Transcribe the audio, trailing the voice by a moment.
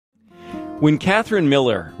When Catherine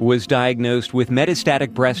Miller was diagnosed with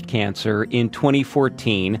metastatic breast cancer in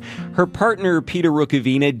 2014, her partner Peter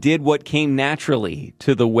Rukavina did what came naturally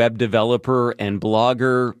to the web developer and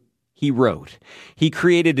blogger. He wrote. He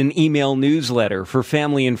created an email newsletter for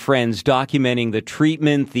family and friends documenting the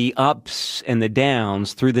treatment, the ups and the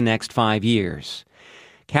downs through the next 5 years.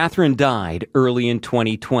 Catherine died early in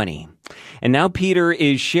 2020. And now Peter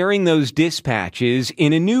is sharing those dispatches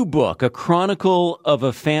in a new book, a chronicle of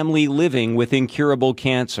a family living with incurable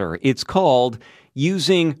cancer. It's called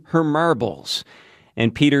Using Her Marbles.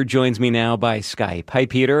 And Peter joins me now by Skype. Hi,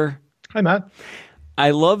 Peter. Hi, Matt.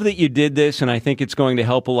 I love that you did this, and I think it's going to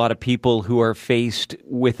help a lot of people who are faced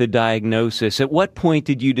with a diagnosis. At what point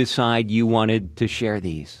did you decide you wanted to share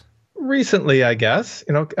these? Recently, I guess.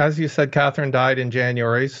 As you said, Catherine died in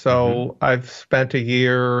January, so I've spent a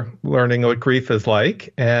year learning what grief is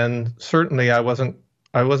like, and certainly I wasn't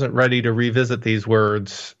ready to revisit these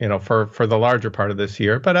words, for the larger part of this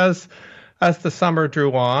year. But as the summer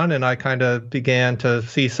drew on and I kind of began to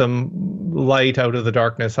see some light out of the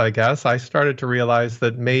darkness, I guess, I started to realize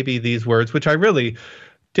that maybe these words, which I really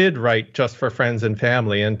did write just for friends and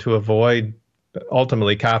family and to avoid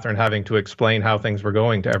ultimately Catherine having to explain how things were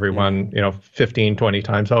going to everyone, 15, 20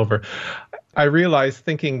 times over. I realized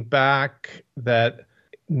thinking back that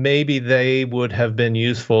maybe they would have been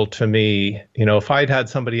useful to me, if I'd had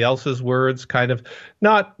somebody else's words kind of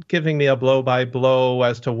not giving me a blow by blow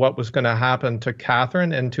as to what was going to happen to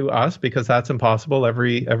Catherine and to us, because that's impossible.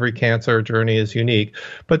 Every cancer journey is unique,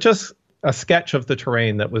 but just a sketch of the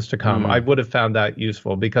terrain that was to come. I would have found that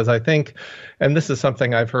useful because I think, and this is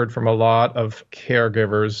something I've heard from a lot of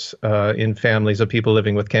caregivers in families of people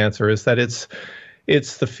living with cancer, is that it's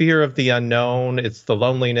the fear of the unknown, it's the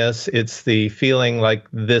loneliness, it's the feeling like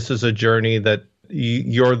this is a journey that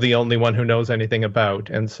you're the only one who knows anything about.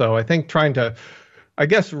 And so I think trying to,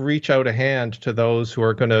 reach out a hand to those who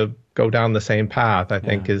are going to go down the same path, I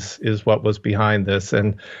think is what was behind this.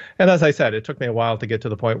 And as I said, it took me a while to get to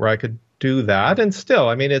the point where I could do that. And still,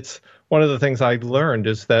 it's one of the things I learned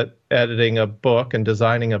is that editing a book and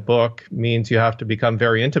designing a book means you have to become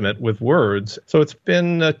very intimate with words. So it's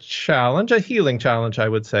been a challenge, a healing challenge, I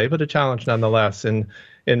would say, but a challenge nonetheless in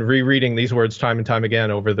rereading these words time and time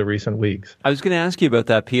again over the recent weeks. I was going to ask you about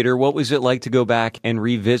that, Peter. What was it like to go back and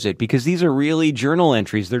revisit? Because these are really journal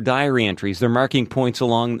entries, they're diary entries, they're marking points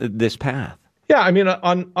along this path. Yeah,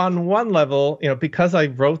 on one level, because I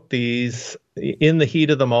wrote these in the heat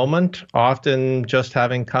of the moment, often just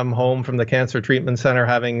having come home from the cancer treatment center,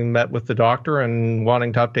 having met with the doctor and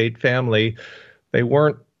wanting to update family, they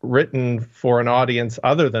weren't written for an audience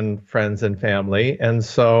other than friends and family. And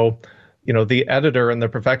so, the editor and the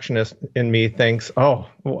perfectionist in me thinks,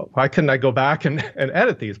 why couldn't I go back and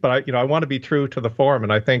edit these? But I want to be true to the form.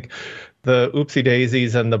 And I think the oopsie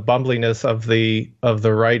daisies and the bumbliness of the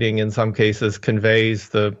writing in some cases conveys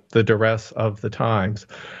the duress of the times.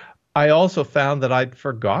 I also found that I'd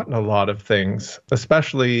forgotten a lot of things,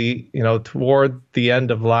 especially, toward the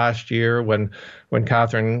end of last year when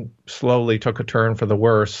Catherine slowly took a turn for the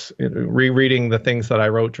worse. Rereading the things that I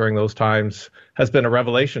wrote during those times has been a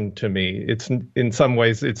revelation to me. It's in some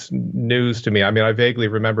ways, it's news to me. I vaguely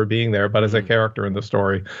remember being there, but as a character in the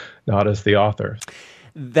story, not as the author.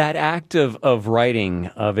 That act of writing,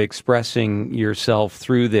 of expressing yourself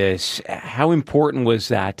through this, how important was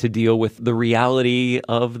that to deal with the reality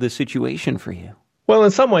of the situation for you? Well,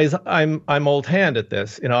 in some ways, I'm old hand at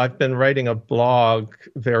this. I've been writing a blog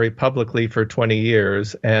very publicly for 20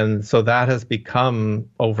 years, and so that has become,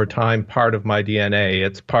 over time, part of my DNA.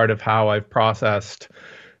 It's part of how I've processed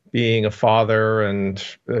being a father and,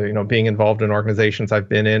 being involved in organizations I've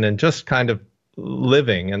been in and just kind of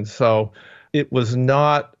living. And so it was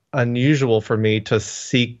not unusual for me to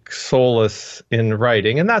seek solace in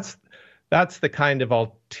writing. And that's the kind of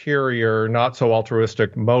ulterior, not so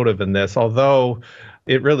altruistic motive in this. Although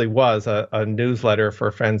it really was a newsletter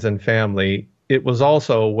for friends and family, it was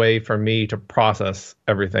also a way for me to process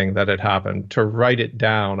everything that had happened. To write it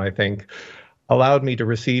down, I think, allowed me to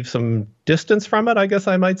receive some distance from it, I guess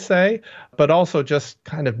I might say, but also just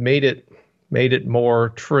kind of made it more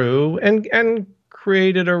true and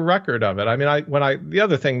created a record of it. The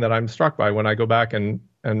other thing that I'm struck by when I go back and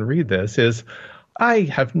read this is I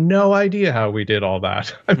have no idea how we did all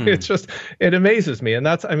that. It amazes me. And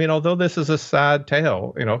that's, although this is a sad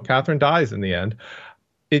tale, Catherine dies in the end,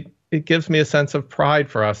 it gives me a sense of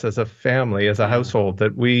pride for us as a family, as a household,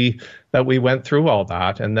 that we went through all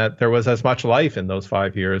that and that there was as much life in those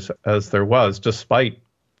 5 years as there was, despite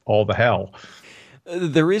all the hell.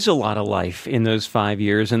 There is a lot of life in those 5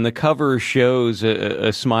 years, and the cover shows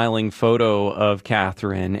a smiling photo of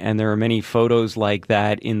Catherine, and there are many photos like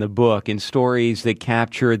that in the book and stories that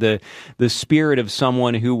capture the spirit of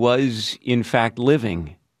someone who was, in fact,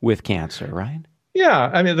 living with cancer, right? Yeah,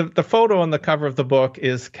 I mean, the photo on the cover of the book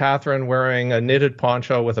is Catherine wearing a knitted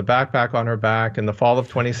poncho with a backpack on her back in the fall of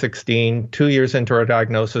 2016, 2 years into her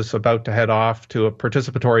diagnosis, about to head off to a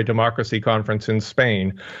participatory democracy conference in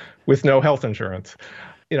Spain with no health insurance.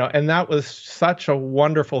 And that was such a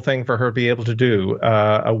wonderful thing for her to be able to do.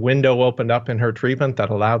 A window opened up in her treatment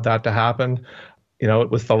that allowed that to happen.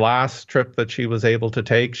 It was the last trip that she was able to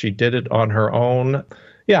take. She did it on her own.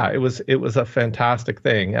 Yeah, it was a fantastic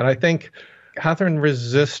thing. And I think Catherine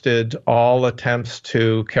resisted all attempts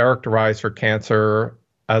to characterize her cancer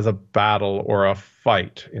as a battle or a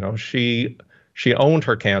fight. She owned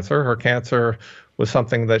her cancer. Her cancer was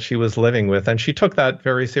something that she was living with, and she took that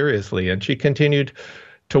very seriously. And she continued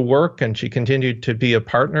to work, and she continued to be a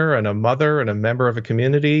partner and a mother and a member of a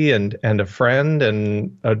community and a friend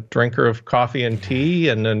and a drinker of coffee and tea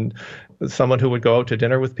and someone who would go out to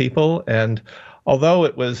dinner with people. And although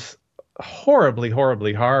it was horribly,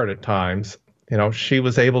 horribly hard at times, she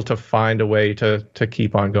was able to find a way to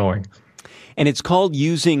keep on going. And it's called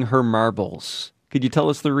Using Her Marbles. Could you tell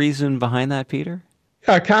us the reason behind that, Peter?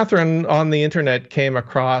 Catherine on the internet came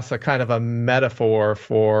across a kind of a metaphor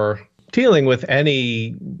for dealing with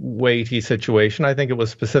any weighty situation. I think it was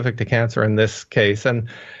specific to cancer in this case. And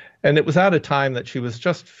it was at a time that she was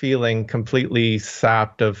just feeling completely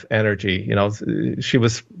sapped of energy. She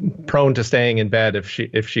was prone to staying in bed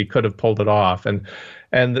if she could have pulled it off. And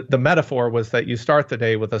the metaphor was that you start the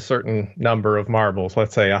day with a certain number of marbles,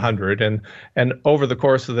 let's say 100, and over the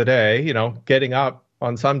course of the day, getting up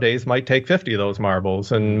on some days might take 50 of those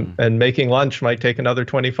marbles, and making lunch might take another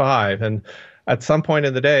 25. And at some point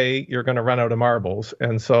in the day, you're going to run out of marbles.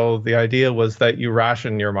 And so the idea was that you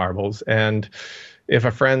ration your marbles. And if a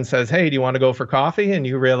friend says, hey, do you want to go for coffee? And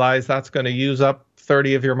you realize that's going to use up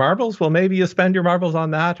 30 of your marbles, well, maybe you spend your marbles on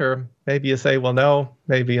that, or maybe you say, well, no,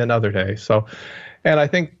 maybe another day. And I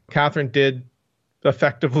think Catherine did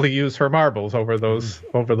effectively use her marbles over those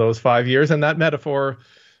 5 years, and that metaphor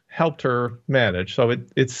helped her manage. So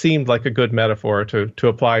it seemed like a good metaphor to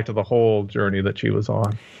apply to the whole journey that she was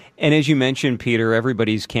on. And as you mentioned, Peter,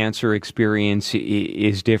 everybody's cancer experience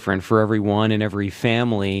is different for everyone and every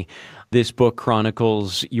family. This book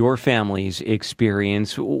chronicles your family's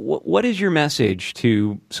experience. What is your message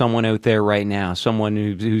to someone out there right now, someone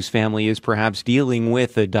whose family is perhaps dealing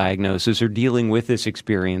with a diagnosis or dealing with this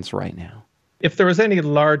experience right now? If there was any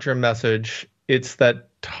larger message, it's that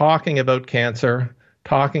talking about cancer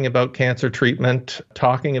treatment,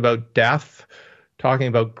 talking about death, talking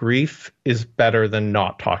about grief is better than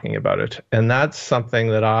not talking about it. And that's something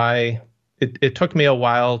that it took me a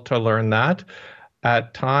while to learn that.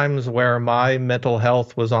 At times where my mental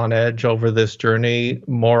health was on edge over this journey,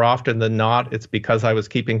 more often than not, it's because I was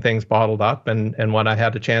keeping things bottled up. And when I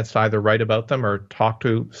had a chance to either write about them or talk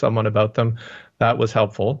to someone about them, that was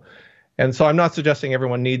helpful. And so I'm not suggesting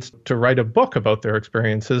everyone needs to write a book about their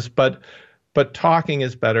experiences, but talking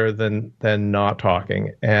is better than not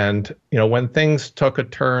talking. And, when things took a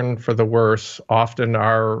turn for the worse, often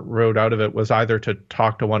our road out of it was either to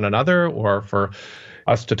talk to one another or for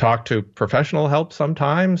us to talk to professional help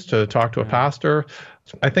sometimes, to talk to a pastor.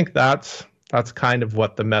 I think that's kind of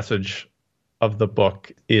what the message of the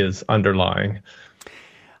book is underlying.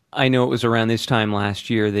 I know it was around this time last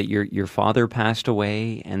year that your father passed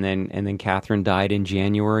away, and then Catherine died in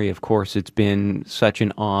January. Of course, it's been such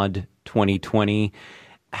an odd 2020.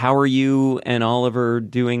 How are you and Oliver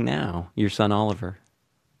doing now, your son Oliver?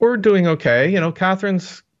 We're doing okay.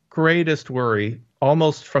 Catherine's greatest worry,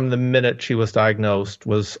 almost from the minute she was diagnosed,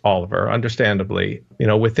 was Oliver, understandably.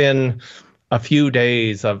 Within a few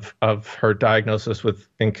days of her diagnosis with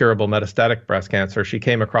incurable metastatic breast cancer, she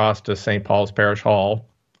came across to St. Paul's Parish Hall,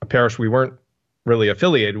 a parish we weren't really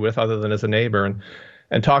affiliated with other than as a neighbor,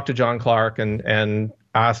 and talked to John Clark and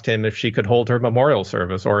asked him if she could hold her memorial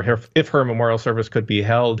service, or if her memorial service could be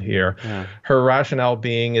held here. Yeah. Her rationale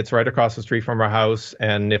being it's right across the street from our house,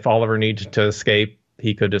 and if Oliver needed to escape,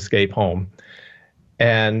 he could escape home.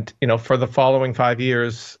 And, for the following 5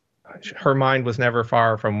 years, her mind was never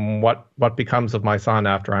far from what becomes of my son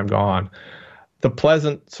after I'm gone. The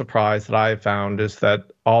pleasant surprise that I have found is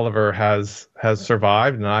that Oliver has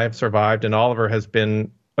survived, and I have survived, and Oliver has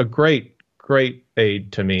been a great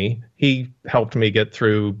aid to me. He helped me get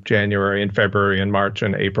through January and February and March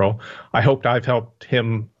and April. I hoped I've helped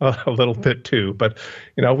him a little bit too, but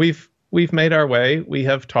we've made our way. We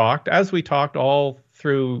have talked, as we talked all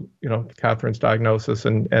through Catherine's diagnosis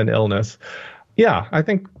and illness. Yeah, I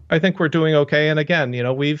think we're doing okay. And again,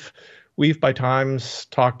 we've by times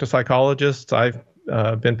talked to psychologists. I've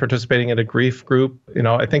been participating in a grief group.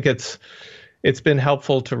 I think it's been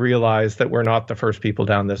helpful to realize that we're not the first people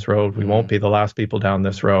down this road. We won't be the last people down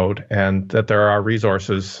this road, and that there are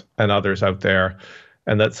resources and others out there,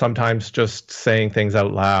 and that sometimes just saying things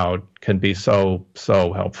out loud can be so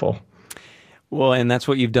helpful. Well, and that's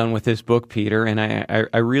what you've done with this book, Peter, and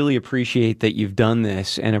I really appreciate that you've done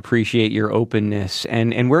this and appreciate your openness.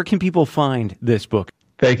 And where can people find this book?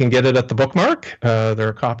 They can get it at the Bookmark. There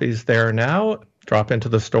are copies there now. Drop into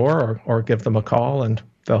the store or give them a call, and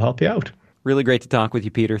they'll help you out. Really great to talk with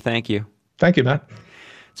you, Peter. Thank you. Thank you, Matt.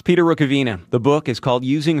 It's Peter Rukavina. The book is called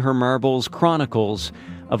Using Her Marbles: Chronicles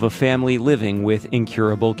of a Family Living with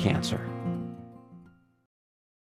Incurable Cancer.